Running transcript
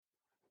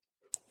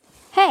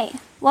Hey,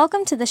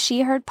 welcome to the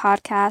She Heard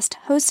podcast,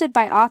 hosted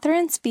by author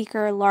and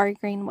speaker Laurie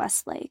Green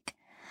Westlake.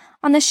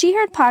 On the She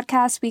Heard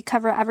podcast, we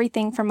cover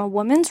everything from a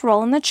woman's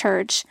role in the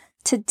church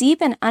to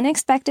deep and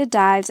unexpected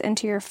dives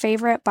into your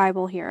favorite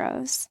Bible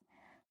heroes.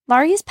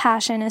 Laurie's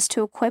passion is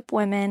to equip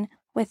women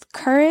with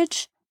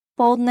courage,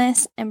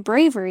 boldness, and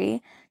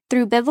bravery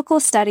through biblical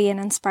study and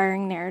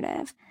inspiring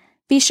narrative.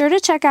 Be sure to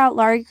check out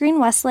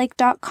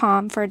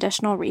lauriegreenwestlake.com for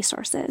additional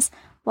resources.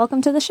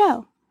 Welcome to the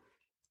show.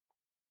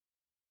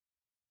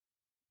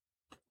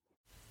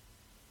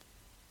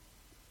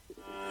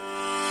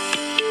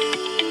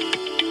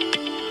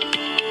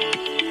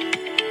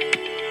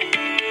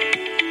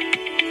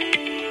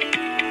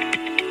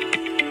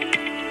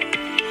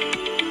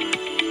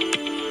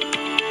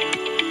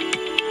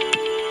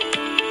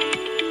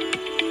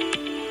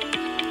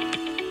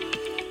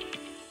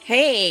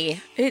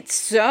 Hey, it's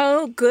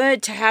so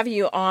good to have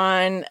you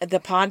on the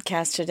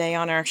podcast today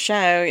on our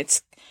show.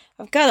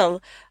 I've got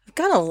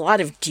a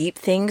lot of deep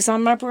things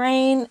on my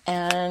brain,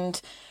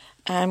 and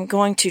I'm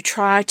going to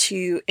try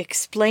to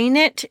explain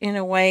it in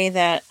a way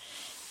that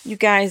you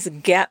guys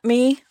get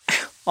me.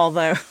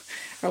 Although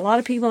a lot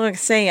of people are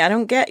saying, I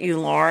don't get you,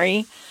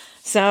 Laurie.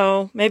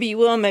 So maybe you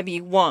will, maybe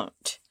you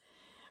won't.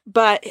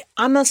 But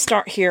I'm going to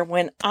start here.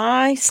 When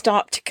I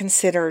stop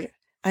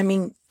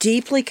to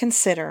deeply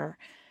consider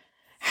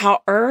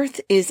how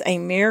earth is a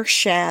mere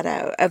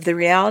shadow of the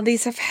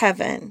realities of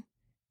heaven,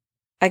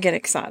 I get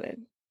excited.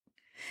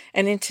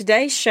 And in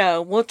today's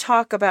show, we'll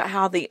talk about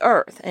how the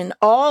earth and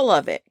all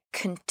of it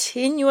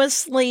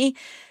continuously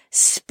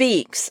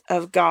speaks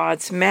of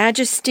God's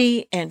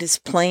majesty and His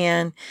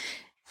plan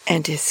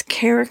and His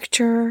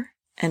character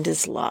and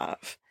His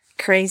love.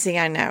 Crazy,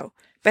 I know.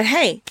 But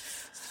hey,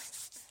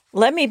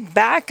 let me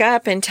back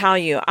up and tell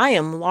you, I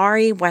am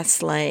Laurie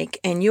Westlake,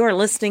 and you are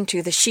listening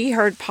to the She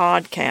Heard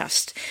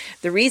podcast.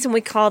 The reason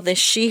we call this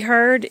She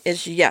Heard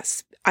is,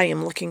 yes, I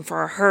am looking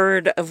for a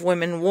herd of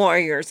women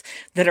warriors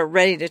that are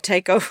ready to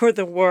take over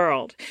the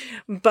world.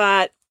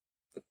 But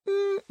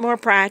more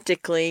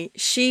practically,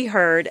 She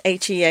Heard,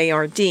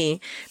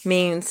 H-E-A-R-D,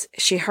 means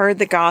she heard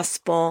the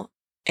gospel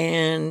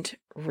and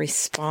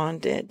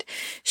responded.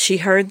 She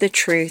heard the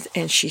truth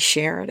and she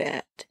shared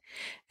it.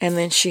 And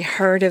then she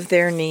heard of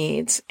their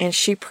needs and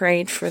she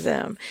prayed for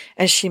them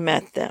and she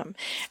met them.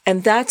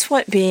 And that's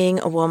what being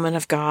a woman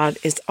of God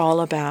is all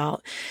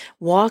about.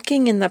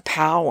 Walking in the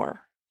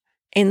power,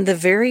 in the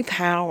very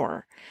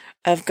power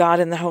of God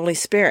and the Holy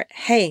Spirit.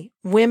 Hey,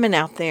 women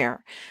out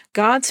there,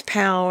 God's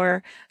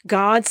power,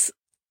 God's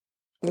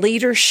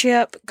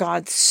leadership,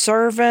 God's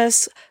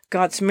service,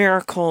 God's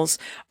miracles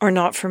are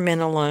not for men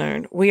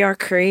alone. We are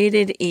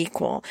created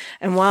equal.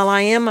 And while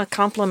I am a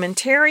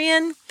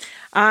complementarian,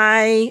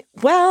 I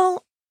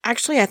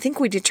think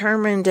we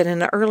determined in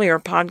an earlier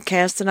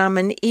podcast that I'm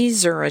an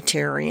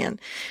Ezeritarian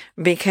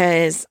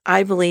because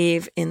I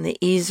believe in the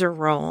Ezer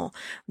role,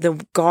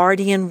 the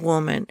guardian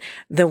woman,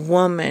 the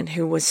woman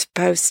who was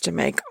supposed to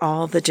make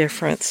all the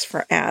difference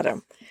for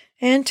Adam.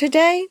 And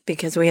today,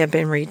 because we have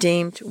been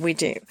redeemed, we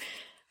do.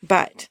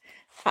 But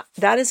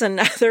that is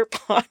another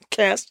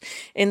podcast.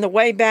 In the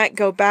way back,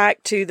 go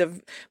back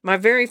to my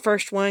very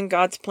first one,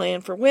 God's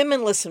Plan for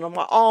Women. Listen to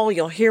all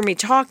you'll hear me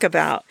talk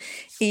about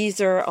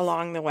Ezer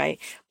along the way.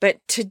 But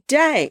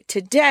today,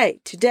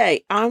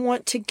 I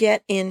want to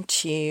get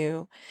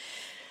into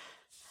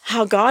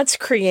how God's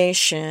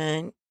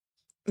creation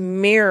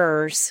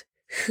mirrors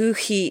who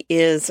He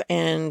is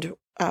and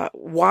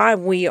why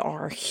we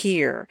are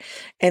here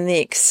and the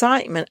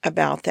excitement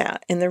about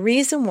that. And the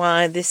reason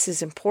why this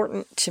is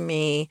important to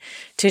me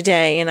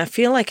today, and I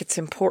feel like it's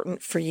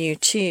important for you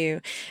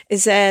too,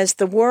 is as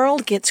the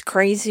world gets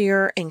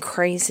crazier and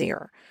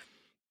crazier.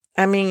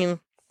 I mean,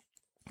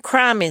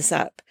 crime is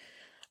up.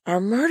 Our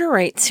murder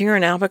rates here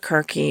in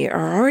Albuquerque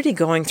are already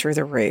going through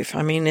the roof.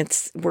 I mean,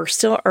 we're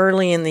still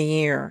early in the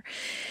year.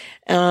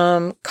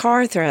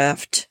 Car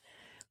theft.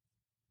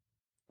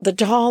 The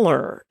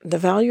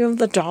value of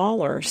the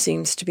dollar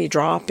seems to be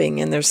dropping,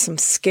 and there's some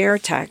scare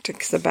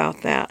tactics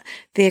about that.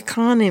 The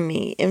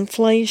economy,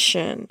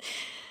 inflation,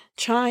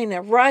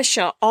 China,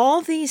 Russia,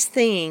 all these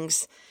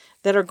things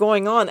that are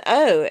going on.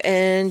 Oh,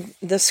 and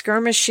the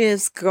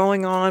skirmishes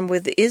going on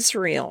with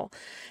Israel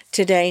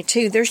today,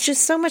 too. There's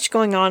just so much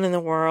going on in the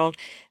world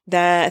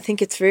that I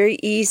think it's very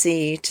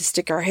easy to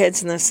stick our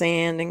heads in the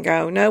sand and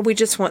go, no, we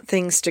just want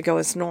things to go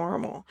as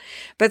normal.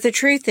 But the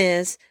truth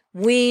is,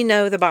 we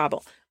know the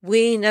Bible.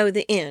 We know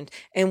the end.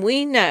 And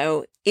we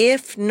know,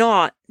 if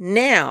not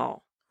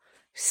now,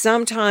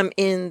 sometime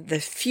in the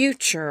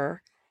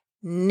future,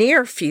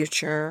 near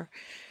future,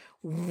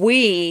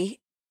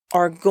 we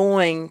are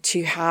going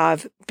to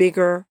have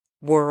bigger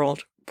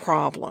world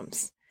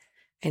problems.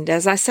 And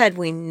as I said,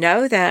 we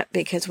know that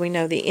because we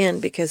know the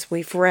end, because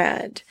we've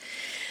read.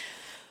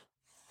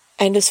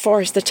 And as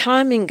far as the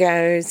timing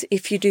goes,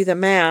 if you do the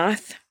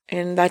math,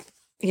 and that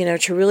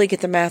to really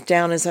get the math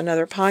down is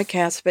another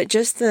podcast, but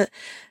just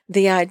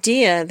the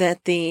idea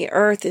that the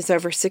earth is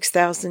over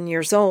 6,000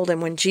 years old.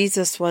 And when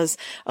Jesus was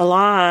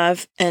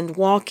alive and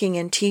walking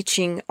and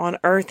teaching on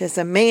earth as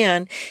a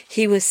man,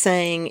 he was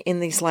saying in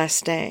these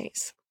last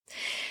days.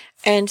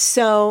 And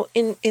so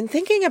in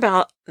thinking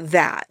about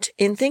that,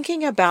 in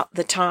thinking about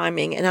the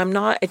timing, and I'm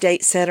not a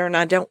date setter and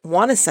I don't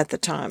want to set the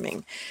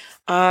timing.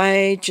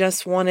 I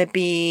just want to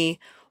be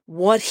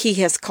what he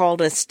has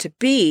called us to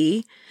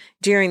be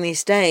during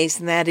these days,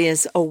 and that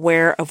is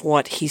aware of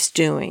what he's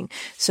doing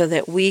so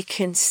that we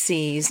can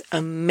seize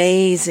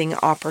amazing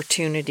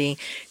opportunity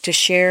to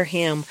share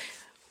him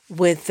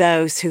with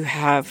those who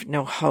have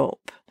no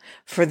hope,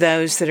 for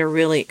those that are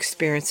really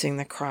experiencing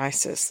the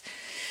crisis.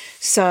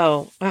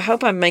 So I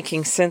hope I'm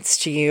making sense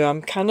to you.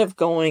 I'm kind of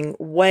going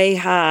way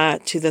high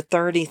to the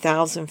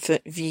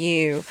 30,000-foot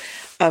view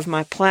of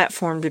my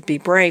platform to be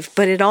brave,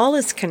 but it all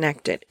is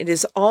connected. It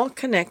is all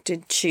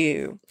connected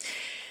to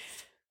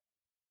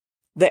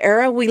the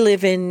era we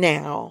live in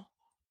now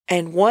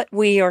and what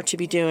we are to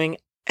be doing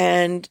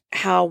and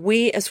how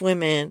we as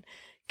women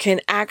can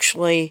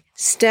actually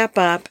step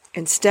up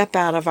and step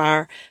out of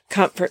our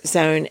comfort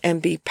zone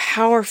and be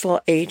powerful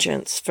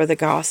agents for the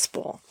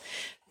gospel.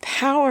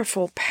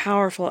 Powerful,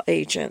 powerful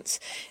agents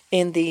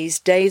in these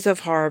days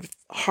of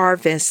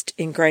harvest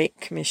in Great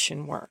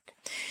Commission work.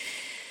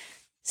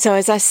 So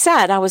as I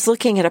said, I was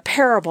looking at a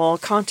parable,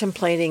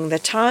 contemplating the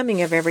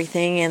timing of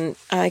everything, and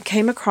I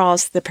came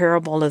across the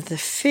parable of the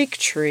fig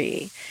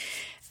tree.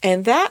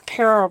 And that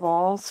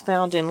parable is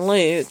found in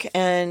Luke,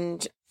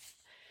 and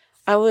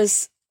I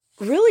was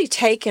really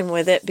taken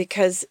with it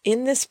because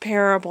in this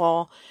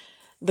parable,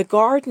 the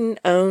garden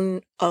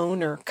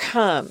owner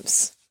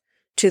comes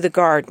to the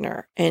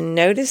gardener and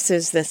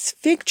notices this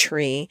fig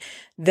tree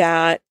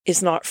that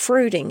is not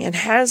fruiting and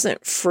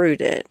hasn't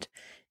fruited.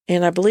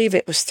 And I believe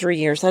it was 3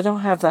 years. I don't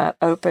have that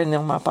open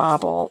in my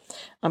Bible.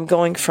 I'm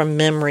going from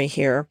memory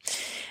here.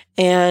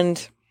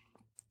 And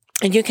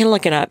you can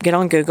look it up. Get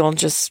on Google.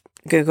 Just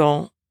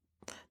Google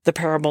the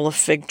parable of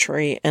fig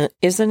tree. And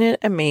isn't it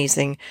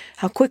amazing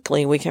how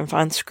quickly we can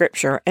find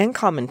scripture and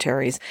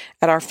commentaries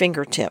at our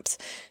fingertips?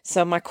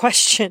 So my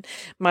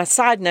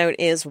side note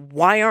is,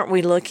 why aren't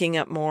we looking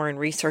up more and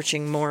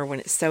researching more when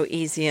it's so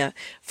easy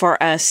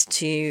for us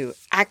to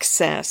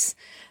access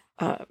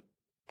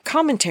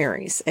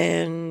commentaries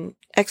and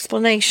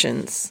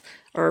explanations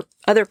or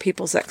other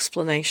people's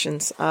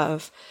explanations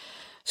of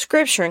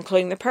scripture,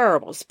 including the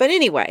parables? But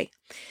anyway,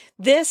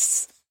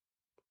 this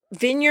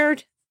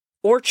vineyard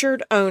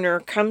orchard owner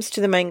comes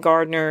to the main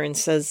gardener and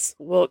says,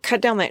 well,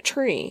 cut down that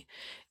tree.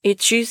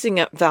 It's using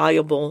up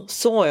valuable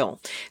soil.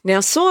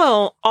 Now,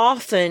 soil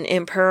often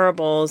in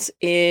parables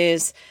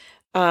is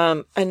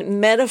a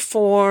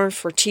metaphor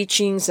for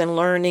teachings and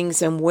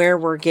learnings and where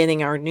we're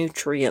getting our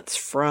nutrients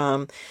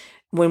from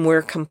when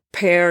we're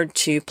compared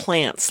to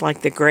plants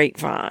like the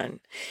grapevine.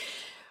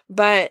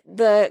 But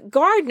the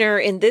gardener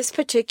in this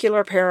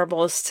particular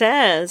parable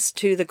says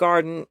to the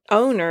garden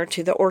owner,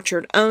 to the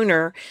orchard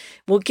owner,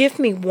 well, give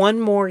me one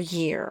more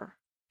year.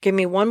 Give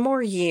me one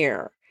more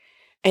year.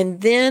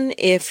 And then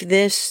if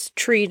this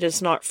tree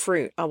does not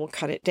fruit, I will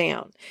cut it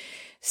down.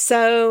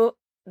 So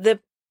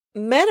the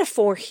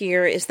metaphor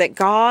here is that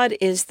God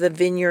is the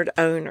vineyard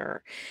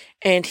owner.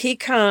 And he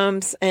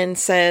comes and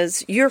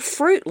says, you're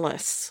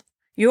fruitless.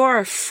 You are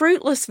a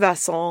fruitless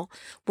vessel.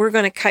 We're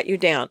going to cut you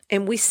down.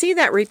 And we see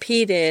that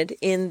repeated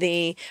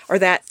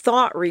that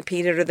thought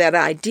repeated, or that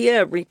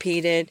idea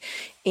repeated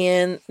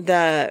in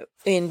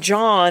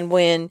John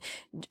when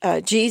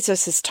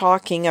Jesus is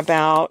talking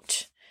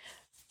about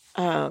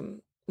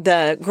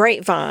the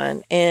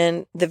grapevine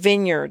and the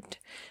vineyard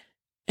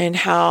and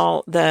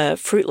how the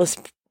fruitless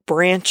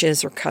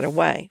branches are cut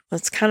away.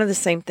 It's kind of the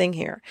same thing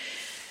here.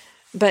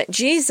 But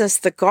Jesus,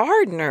 the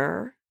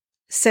gardener,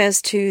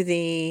 says to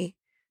the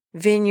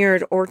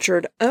vineyard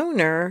orchard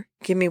owner,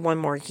 give me one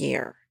more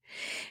year.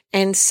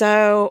 And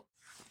so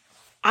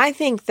I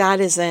think that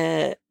is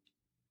a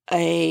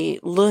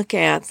look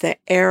at the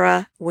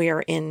era we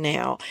are in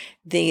now,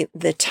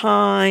 the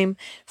time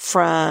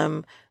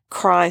from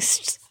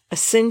Christ's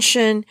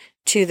ascension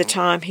to the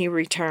time he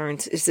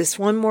returns is this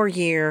one more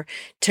year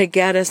to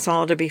get us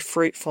all to be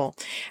fruitful.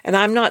 And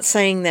I'm not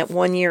saying that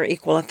 1 year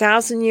equal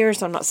 1,000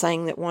 years. I'm not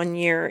saying that 1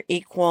 year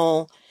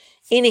equal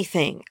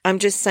anything. I'm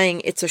just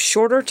saying it's a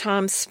shorter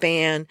time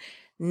span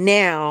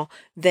now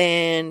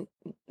than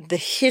the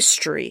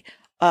history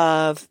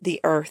of the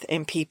earth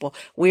and people.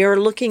 We are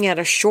looking at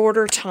a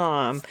shorter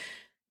time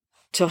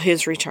till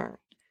his return.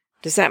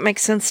 Does that make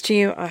sense to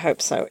you? I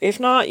hope so. If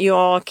not, you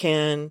all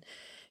can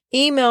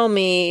email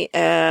me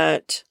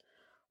at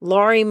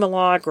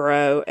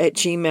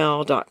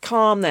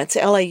lauriemilagro@gmail.com. That's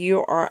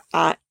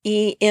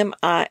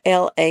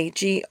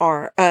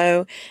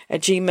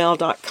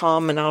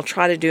LaurieMilagro@gmail.com. And I'll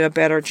try to do a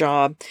better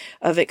job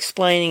of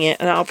explaining it.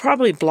 And I'll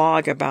probably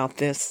blog about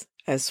this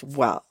as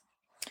well.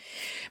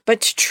 But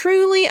to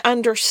truly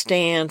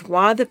understand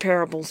why the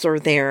parables are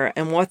there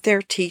and what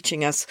they're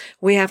teaching us,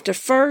 we have to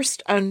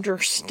first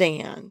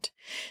understand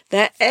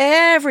that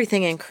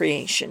everything in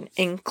creation,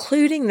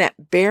 including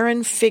that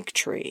barren fig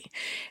tree,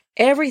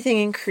 everything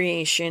in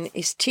creation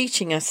is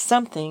teaching us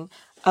something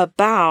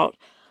about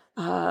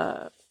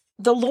the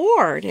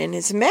Lord and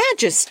His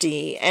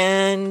majesty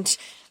and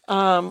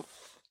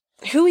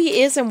who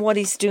He is and what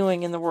He's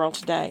doing in the world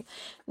today.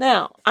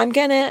 Now, I'm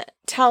going to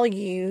tell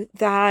you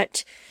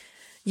that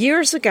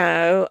years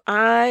ago,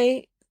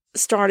 I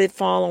started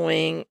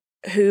following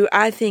who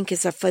I think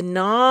is a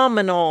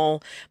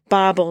phenomenal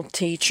Bible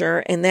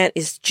teacher, and that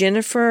is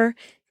Jennifer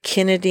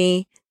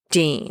Kennedy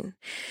Dean.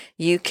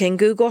 You can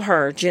Google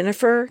her,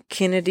 Jennifer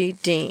Kennedy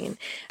Dean.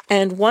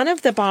 And one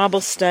of the Bible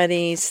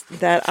studies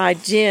that I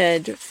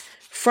did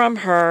from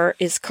her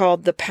is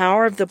called The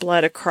Power of the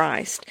Blood of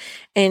Christ.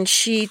 And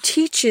she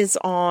teaches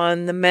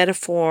on the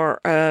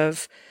metaphor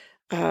of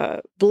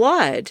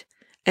blood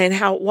and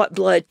what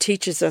blood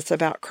teaches us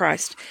about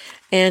Christ.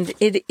 And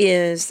it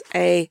is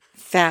a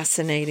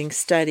fascinating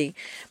study.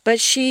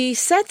 But she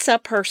sets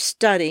up her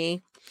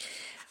study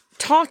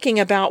talking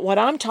about what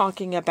I'm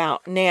talking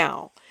about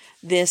now.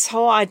 This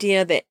whole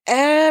idea that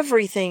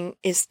everything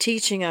is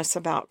teaching us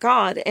about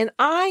God. And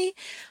I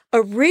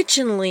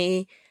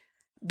originally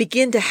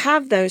begin to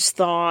have those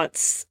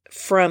thoughts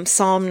from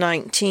Psalm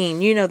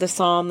 19. You know, the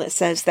psalm that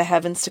says, the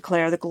heavens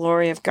declare the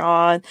glory of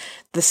God.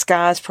 The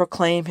skies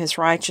proclaim His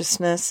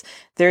righteousness.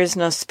 There is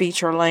no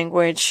speech or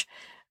language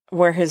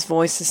where His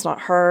voice is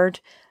not heard.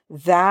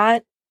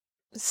 Those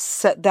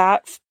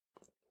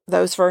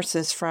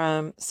verses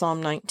from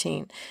Psalm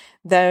 19,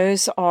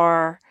 those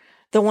are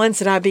the ones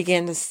that I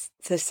began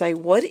to say,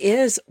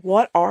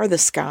 what are the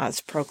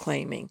skies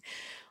proclaiming?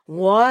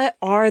 What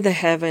are the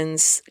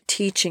heavens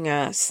teaching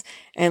us?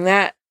 And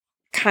that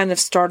kind of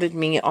started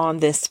me on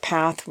this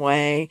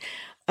pathway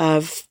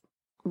of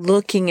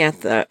looking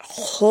at the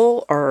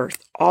whole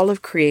earth, all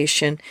of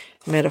creation,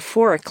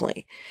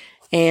 metaphorically.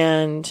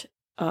 And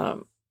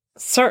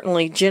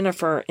certainly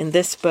Jennifer in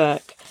this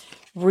book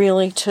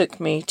really took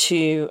me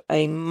to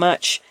a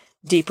much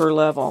deeper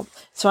level.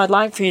 So I'd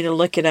like for you to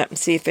look it up and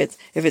see if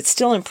it's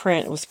still in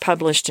print. It was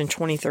published in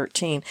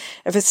 2013.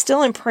 If it's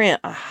still in print,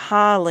 I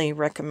highly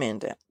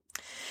recommend it.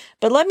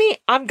 But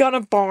I'm going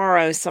to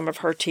borrow some of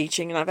her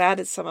teaching, and I've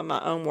added some of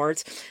my own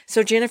words.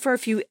 So Jennifer,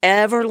 if you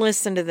ever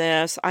listen to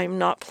this, I'm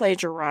not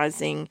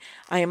plagiarizing.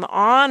 I am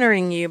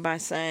honoring you by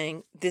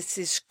saying this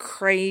is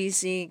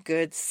crazy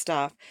good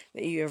stuff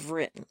that you have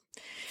written.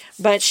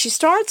 But she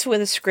starts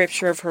with a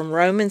scripture from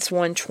Romans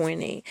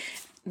 1:20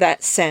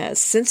 that says,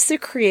 since the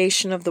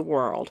creation of the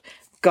world,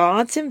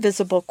 God's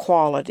invisible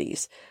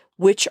qualities,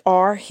 which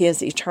are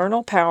His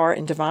eternal power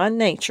and divine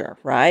nature,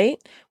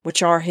 right?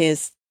 Which are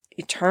His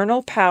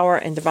eternal power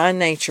and divine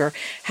nature,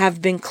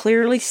 have been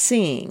clearly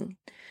seen,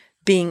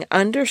 being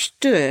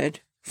understood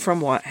from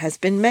what has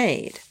been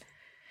made.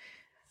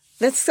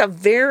 That's a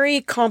very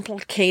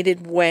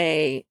complicated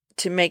way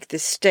to make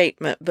this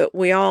statement, but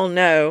we all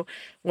know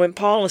when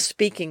Paul is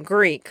speaking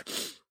Greek,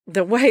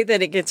 the way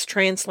that it gets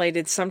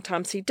translated,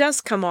 sometimes he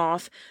does come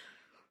off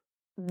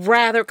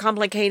rather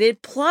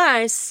complicated.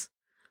 Plus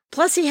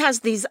he has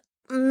these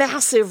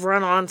massive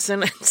run-on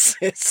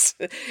sentences.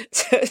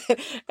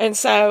 And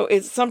so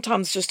it's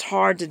sometimes just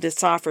hard to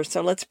decipher.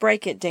 So let's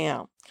break it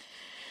down.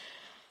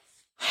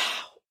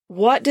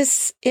 What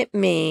does it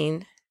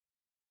mean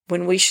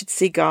when we should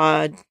see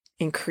God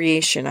in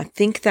creation? I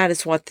think that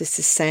is what this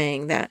is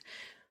saying, that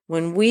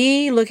when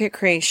we look at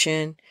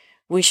creation,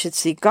 we should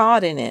see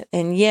God in it.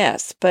 And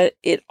yes, but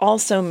it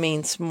also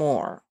means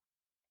more.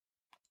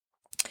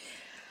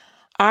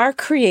 Our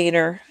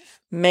Creator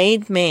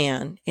made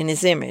man in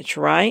His image,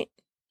 right?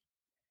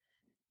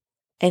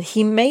 And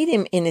He made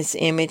him in His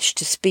image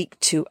to speak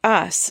to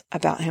us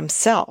about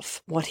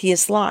Himself, what He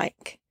is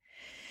like.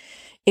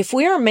 If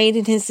we are made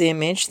in His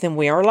image, then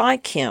we are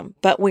like Him,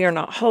 but we are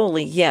not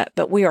holy yet,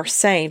 but we are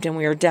saved and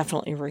we are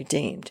definitely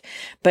redeemed.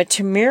 But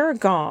to mirror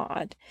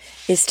God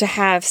is to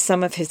have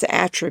some of His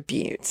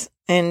attributes.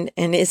 And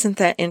isn't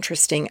that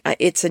interesting?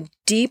 It's a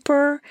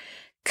deeper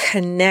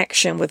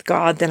connection with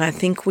God than I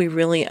think we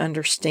really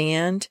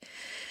understand.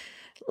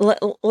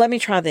 Let me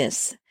try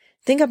this.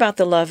 Think about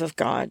the love of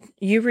God.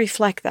 You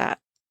reflect that.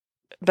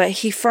 But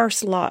He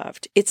first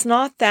loved. It's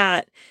not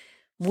that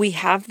we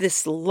have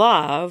this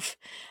love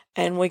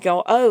and we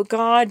go, oh,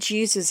 God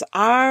uses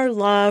our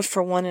love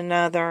for one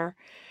another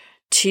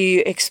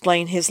to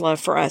explain His love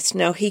for us.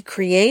 No, He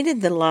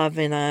created the love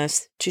in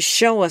us to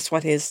show us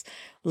what His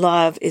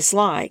love is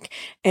like.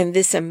 And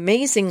this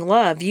amazing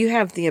love, you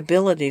have the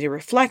ability to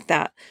reflect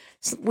that.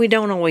 We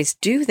don't always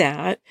do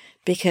that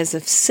because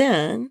of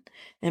sin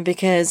and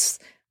because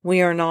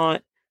we are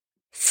not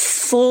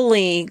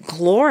fully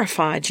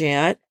glorified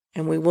yet,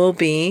 and we will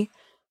be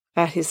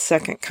at His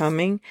second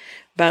coming,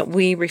 but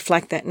we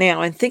reflect that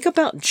now. And think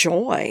about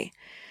joy.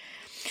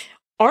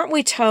 Aren't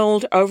we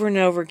told over and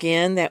over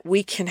again that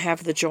we can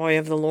have the joy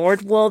of the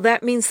Lord? Well,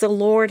 that means the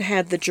Lord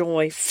had the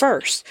joy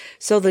first.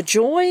 So the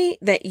joy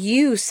that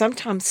you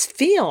sometimes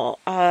feel,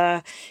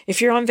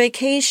 if you're on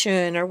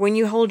vacation, or when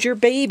you hold your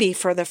baby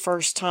for the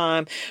first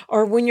time,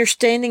 or when you're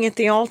standing at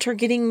the altar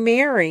getting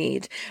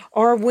married,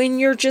 or when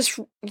you're just,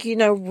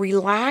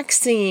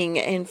 relaxing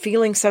and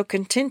feeling so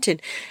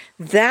contented,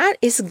 that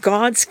is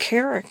God's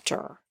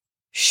character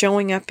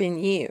showing up in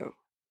you.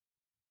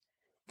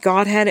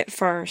 God had it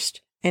first.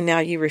 And now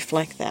you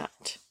reflect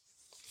that.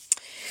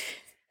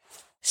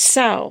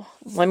 So,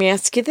 let me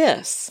ask you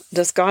this.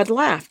 Does God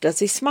laugh? Does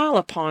he smile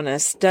upon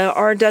us?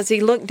 Or does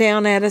he look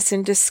down at us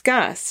in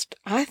disgust?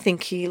 I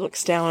think he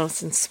looks down at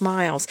us and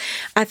smiles.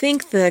 I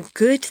think the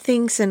good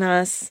things in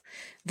us,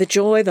 the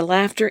joy, the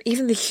laughter,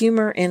 even the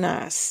humor in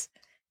us,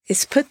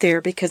 is put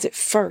there because it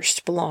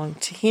first belonged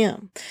to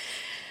him.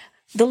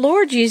 The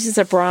Lord uses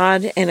a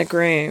bride and a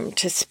groom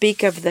to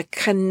speak of the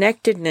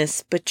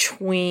connectedness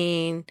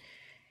between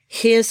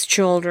his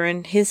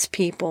children, his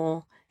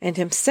people, and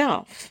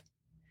himself.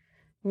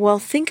 Well,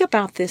 think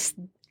about this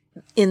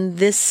in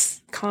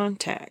this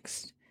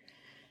context.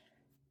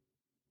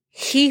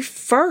 He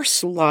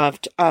first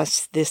loved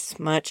us this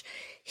much.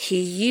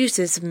 He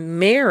uses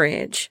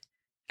marriage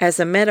as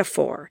a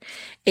metaphor.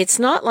 It's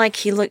not like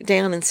he looked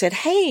down and said,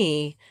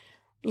 hey,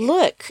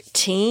 look,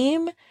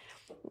 team,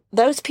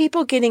 those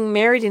people getting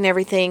married and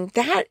everything,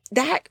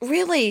 that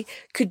really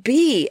could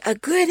be a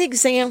good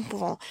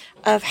example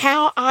of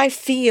how I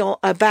feel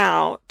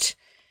about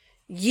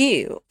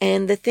you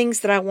and the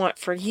things that I want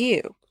for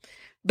you.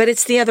 But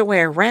it's the other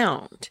way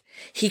around.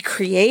 He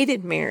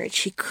created marriage.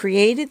 He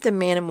created the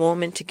man and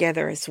woman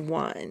together as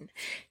one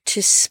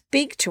to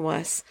speak to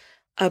us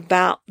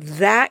about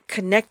that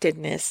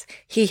connectedness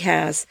he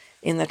has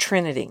in the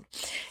Trinity.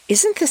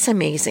 Isn't this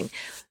amazing?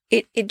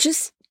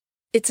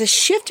 It's a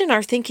shift in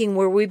our thinking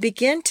where we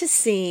begin to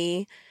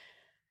see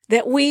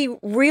that we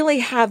really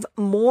have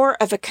more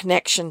of a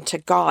connection to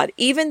God,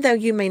 even though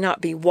you may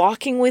not be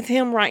walking with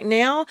him right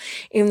now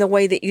in the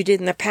way that you did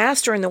in the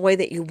past or in the way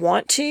that you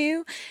want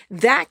to.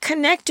 That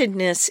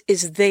connectedness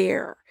is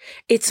there.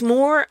 It's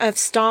more of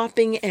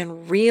stopping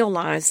and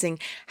realizing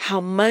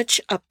how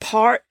much a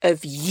part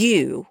of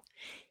you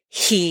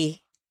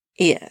he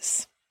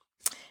is.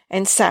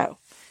 And so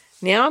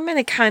now I'm going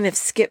to kind of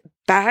skip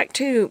back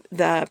to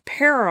the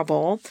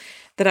parable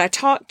that I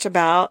talked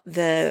about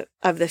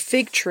of the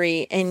fig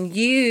tree and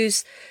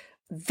use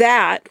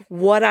that,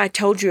 what I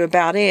told you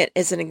about it,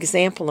 as an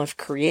example of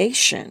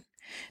creation,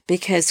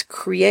 because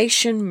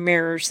creation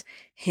mirrors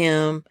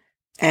him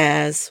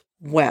as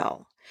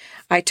well.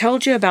 I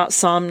told you about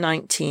Psalm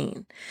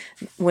 19,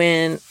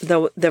 when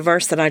the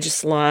verse that I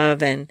just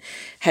love and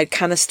had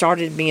kind of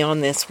started me on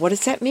this. What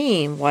does that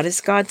mean? What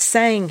is God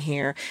saying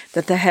here?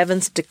 That the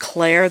heavens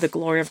declare the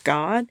glory of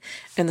God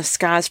and the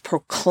skies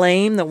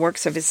proclaim the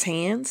works of his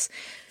hands?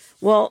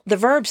 Well, the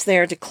verbs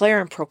there, declare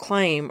and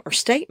proclaim, are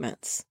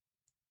statements.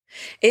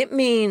 It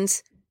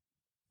means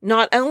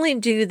not only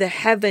do the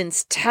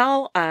heavens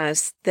tell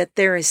us that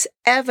there is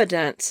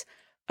evidence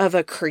of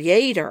a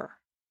creator,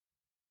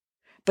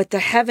 but the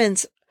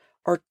heavens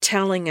are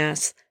telling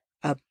us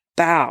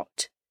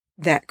about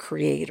that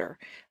creator,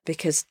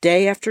 because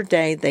day after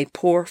day they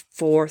pour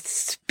forth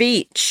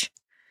speech.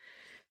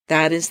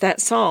 That is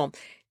that psalm.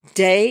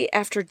 Day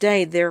after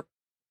day they're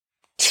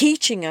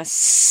teaching us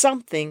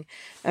something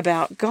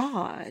about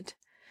God.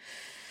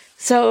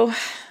 So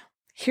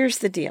here's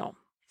the deal.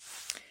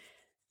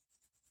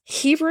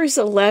 Hebrews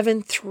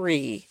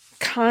 11:3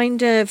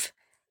 kind of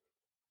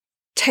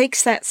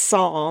takes that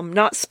psalm,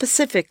 not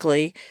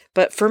specifically,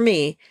 but for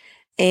me,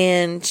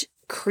 and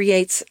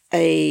creates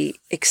a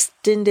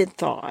extended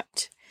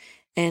thought.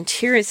 And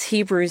here is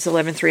Hebrews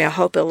 11:3. I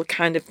hope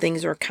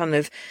things are kind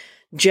of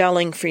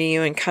gelling for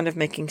you and kind of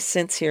making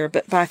sense here.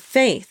 But by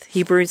faith,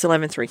 Hebrews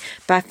 11:3,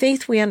 by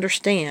faith we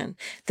understand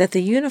that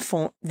the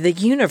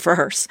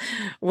universe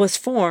was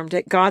formed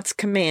at God's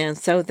command,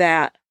 so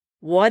that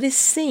what is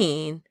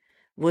seen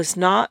was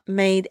not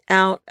made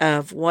out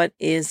of what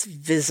is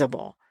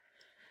visible.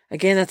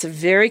 Again, that's a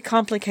very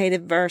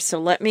complicated verse, so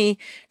let me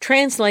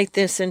translate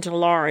this into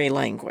Laurie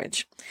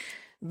language.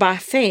 By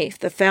faith,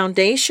 the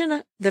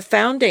foundation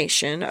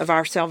of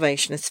our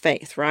salvation is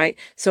faith, right?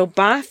 So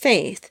by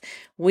faith,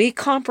 we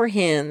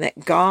comprehend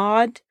that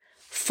God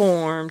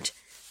formed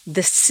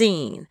the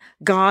scene.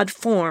 God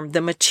formed the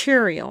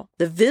material,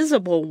 the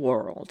visible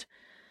world,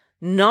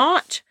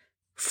 not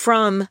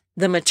from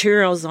the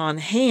materials on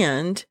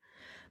hand,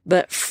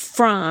 but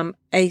from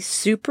a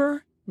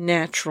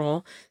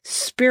supernatural,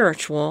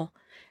 spiritual,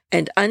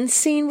 and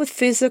unseen with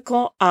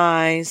physical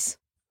eyes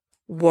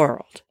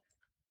world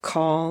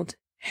called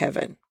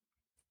heaven.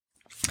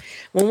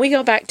 When we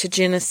go back to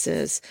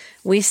Genesis,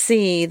 we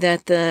see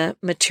that the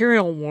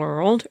material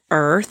world,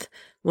 earth,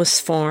 was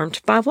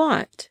formed by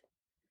what?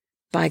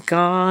 By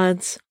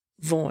God's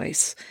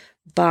voice,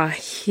 by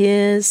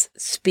his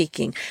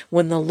speaking.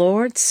 When the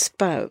Lord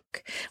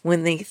spoke,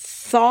 when the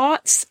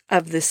thoughts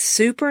of the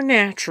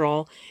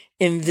supernatural,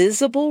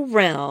 invisible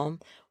realm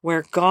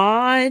where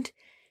God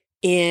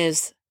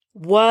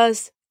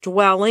was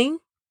dwelling,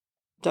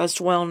 does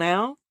dwell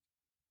now.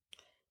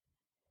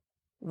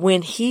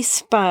 When he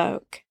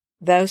spoke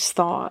those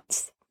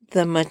thoughts,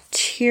 the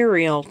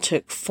material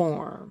took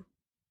form.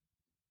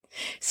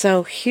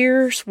 So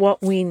here's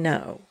what we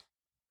know.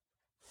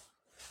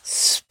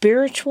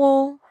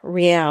 Spiritual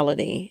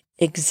reality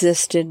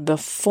existed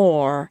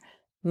before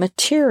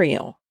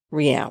material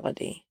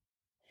reality.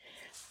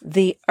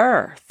 The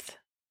earth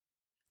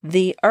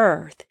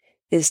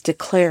is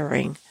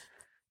declaring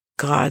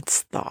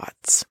God's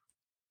thoughts.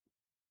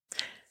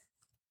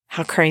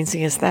 How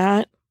crazy is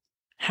that?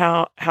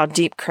 How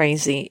deep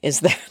crazy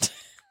is that?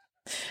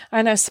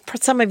 I know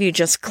some of you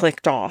just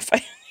clicked off.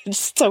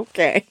 It's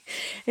okay.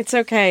 It's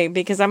okay,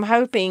 because I'm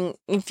hoping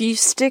if you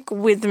stick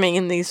with me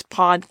in these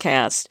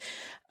podcasts,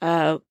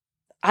 I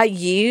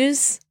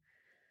use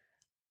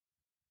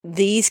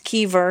these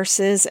key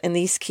verses and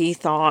these key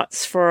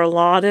thoughts for a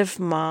lot of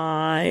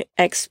my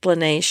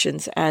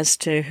explanations as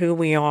to who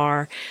we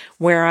are,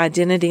 where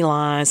identity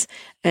lies,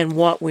 and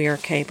what we are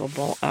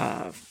capable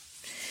of.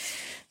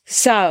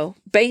 So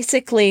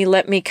basically,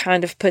 let me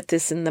kind of put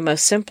this in the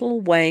most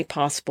simple way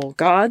possible.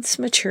 God's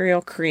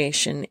material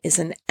creation is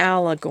an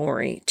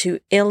allegory to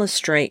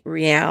illustrate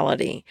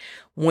reality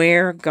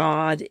where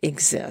God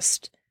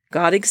exists.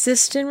 God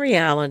exists in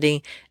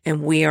reality,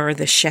 and we are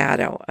the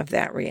shadow of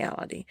that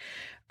reality.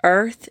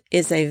 Earth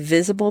is a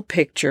visible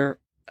picture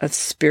of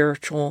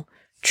spiritual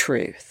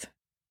truth.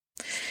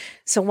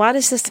 So why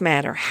does this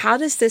matter? How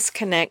does this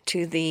connect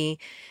to the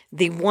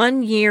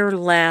 1 year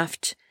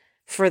left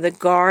for the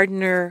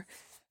gardener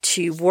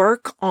to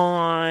work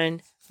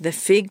on the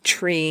fig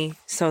tree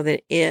so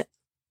that it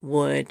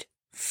would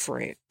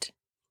fruit?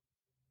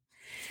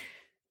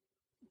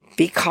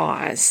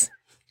 Because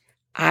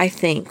I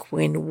think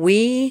when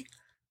we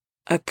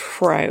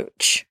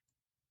approach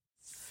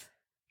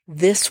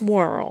this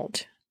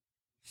world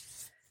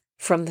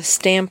from the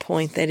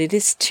standpoint that it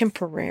is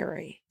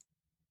temporary,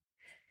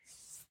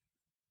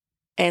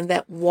 and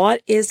that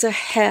what is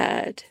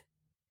ahead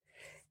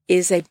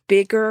is a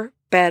bigger,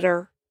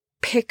 better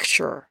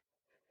picture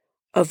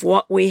of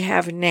what we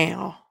have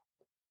now,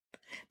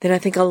 then I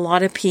think a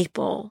lot of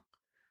people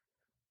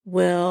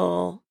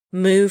will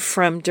move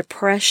from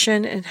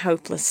depression and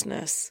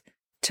hopelessness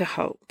to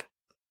hope.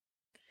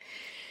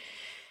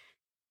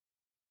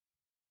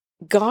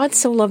 God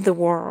so loved the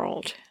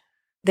world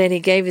that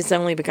he gave his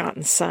only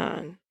begotten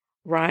Son,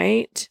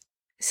 right?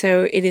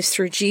 So it is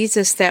through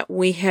Jesus that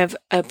we have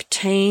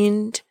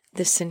obtained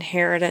this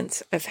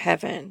inheritance of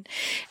heaven.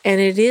 And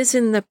it is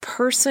in the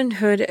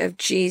personhood of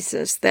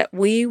Jesus that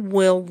we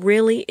will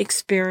really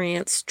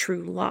experience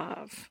true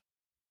love.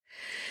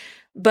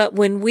 But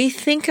when we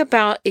think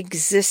about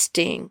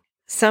existing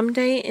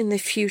someday in the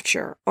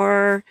future,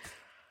 or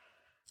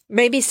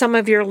maybe some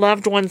of your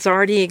loved ones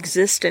already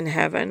exist in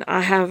heaven.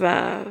 I have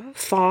a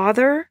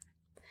father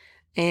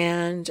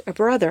and a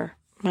brother.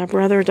 My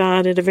brother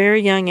died at a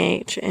very young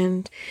age,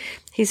 and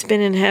he's been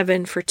in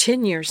heaven for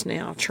 10 years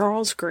now,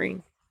 Charles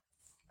Green.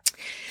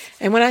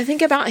 And when I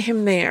think about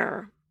him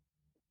there,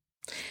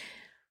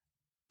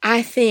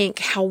 I think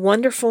how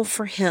wonderful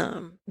for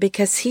him,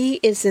 because he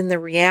is in the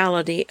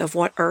reality of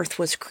what earth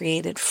was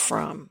created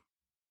from.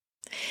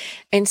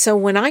 And so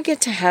when I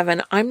get to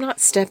heaven, I'm not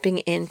stepping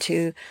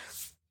into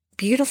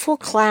beautiful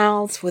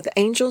clouds with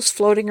angels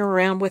floating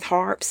around with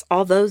harps,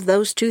 although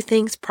those two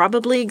things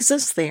probably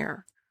exist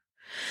there.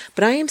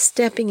 But I am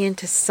stepping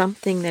into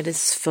something that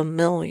is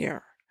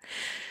familiar.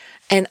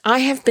 And I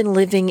have been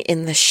living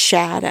in the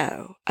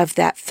shadow of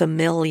that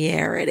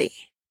familiarity.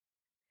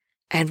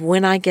 And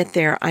when I get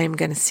there, I am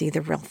going to see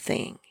the real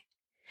thing.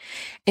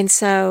 And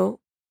so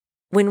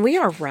when we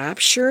are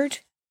raptured,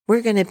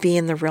 we're going to be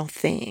in the real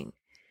thing.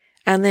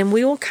 And then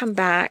we will come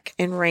back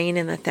and reign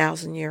in the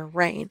 1,000-year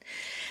reign.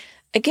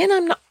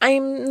 Again,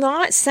 I'm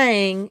not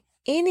saying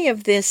any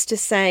of this to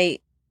say,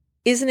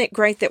 isn't it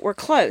great that we're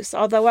close?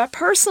 Although I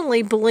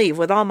personally believe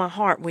with all my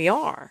heart we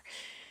are.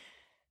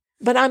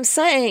 But I'm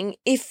saying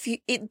if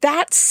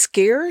that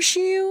scares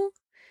you,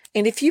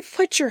 and if you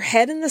put your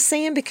head in the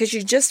sand because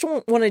you just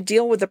don't want to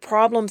deal with the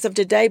problems of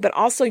today, but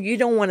also you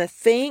don't want to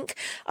think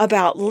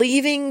about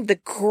leaving the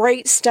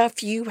great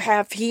stuff you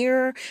have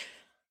here,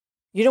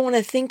 you don't want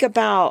to think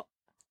about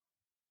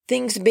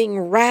things being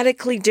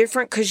radically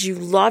different because you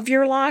love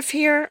your life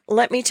here,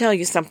 let me tell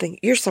you something.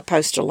 You're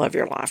supposed to love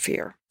your life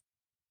here.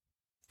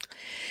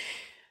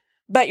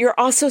 But you're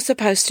also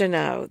supposed to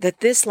know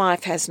that this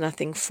life has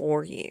nothing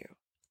for you.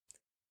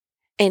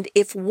 And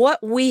if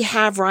what we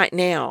have right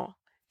now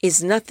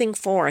is nothing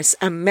for us,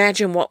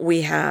 imagine what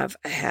we have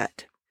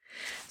ahead.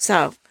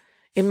 So,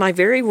 in my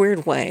very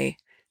weird way,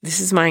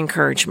 this is my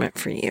encouragement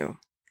for you.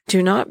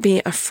 Do not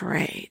be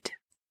afraid.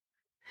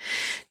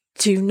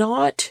 Do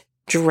not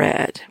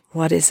dread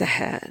what is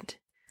ahead,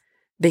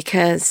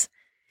 because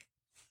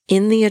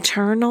in the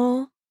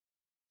eternal,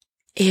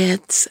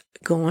 it's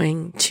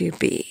going to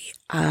be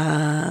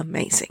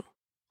amazing.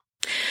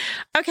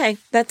 Okay,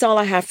 that's all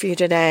I have for you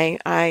today.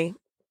 I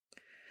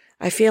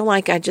feel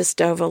like I just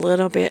dove a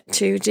little bit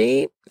too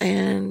deep,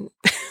 and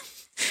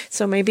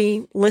So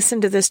maybe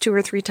listen to this 2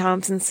 or 3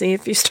 times and see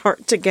if you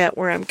start to get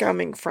where I'm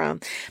coming from.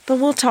 But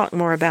we'll talk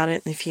more about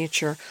it in the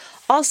future.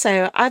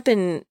 Also,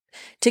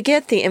 to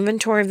get the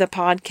inventory of the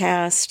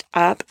podcast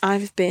up,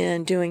 I've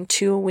been doing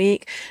 2 a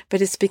week,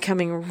 but it's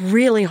becoming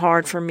really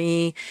hard for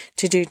me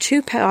to do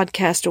 2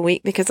 podcasts a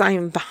week because I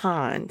am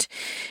behind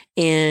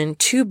in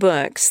 2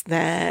 books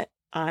that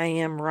I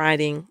am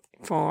writing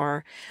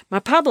for my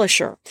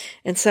publisher.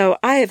 And so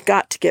I have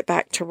got to get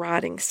back to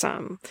writing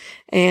some.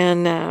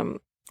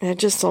 And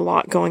just a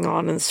lot going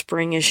on in the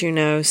spring, as you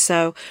know.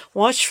 So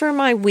watch for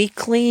my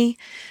weekly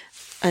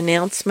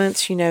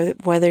announcements,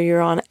 whether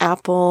you're on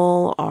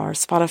Apple or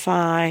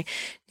Spotify,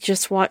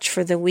 just watch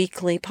for the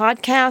weekly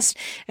podcast.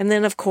 And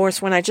then, of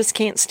course, when I just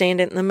can't stand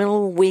it in the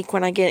middle of the week,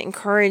 when I get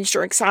encouraged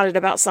or excited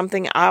about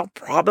something, I'll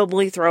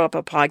probably throw up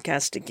a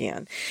podcast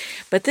again.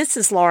 But this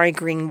is Laurie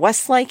Green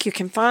Westlake. You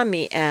can find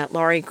me at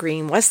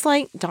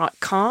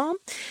lauriegreenwestlake.com,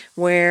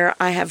 where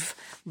I have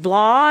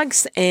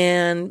blogs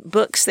and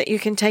books that you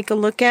can take a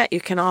look at. You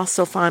can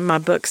also find my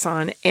books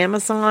on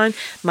Amazon.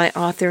 My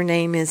author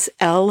name is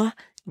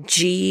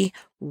L.G.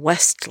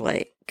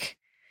 Westlake.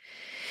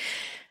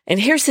 And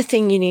here's the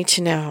thing you need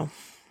to know.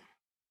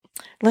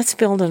 Let's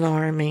build an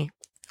army.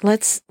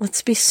 Let's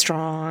be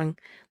strong.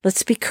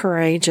 Let's be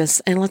courageous.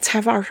 And let's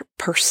have our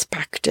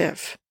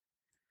perspective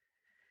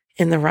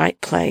in the right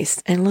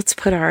place. And let's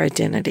put our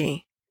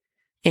identity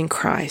in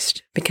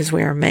Christ because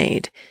we are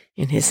made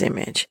in His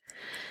image.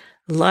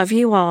 Love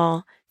you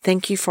all.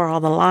 Thank you for all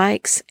the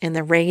likes and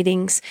the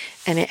ratings.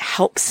 And it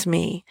helps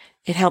me.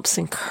 It helps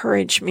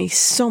encourage me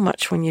so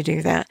much when you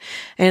do that.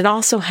 And it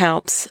also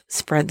helps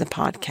spread the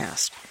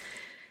podcast.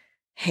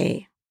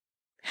 Hey,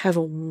 have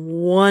a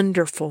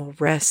wonderful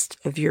rest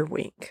of your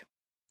week.